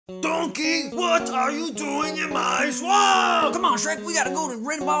Donkey, what are you doing in my swamp? Come on, Shrek, we gotta go to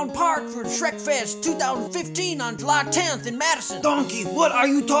Rinnebaum Park for Shrekfest 2015 on July 10th in Madison. Donkey, what are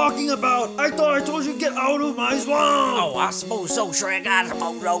you talking about? I thought I told you to get out of my swamp. Oh, I suppose so, Shrek. I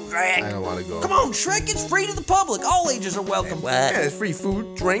suppose so, Shrek. I don't want to go. Come on, Shrek, it's free to the public. All ages are welcome. Yeah, there's free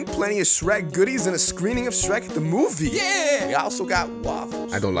food, drink, plenty of Shrek goodies, and a screening of Shrek the movie. Yeah! We also got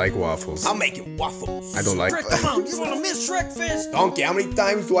waffles. I don't like waffles. I'm making waffles. I don't like Shrek, come on, you wanna miss Shrekfest? Donkey, how many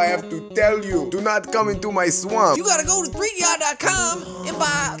times do I have to tell you? Do not come into my swamp. You gotta go to 3di.com and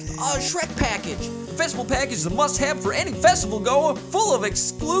buy a Shrek package. Festival package is a must-have for any festival goer, full of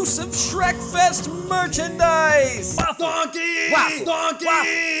exclusive Shrekfest merchandise. Donkey! Waffle.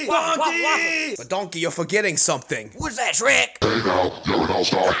 Donkey! Waffle. Donkey! But Donkey, you're forgetting something. What's that, Shrek? Hey now, you're an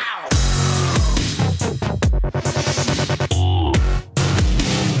all-star.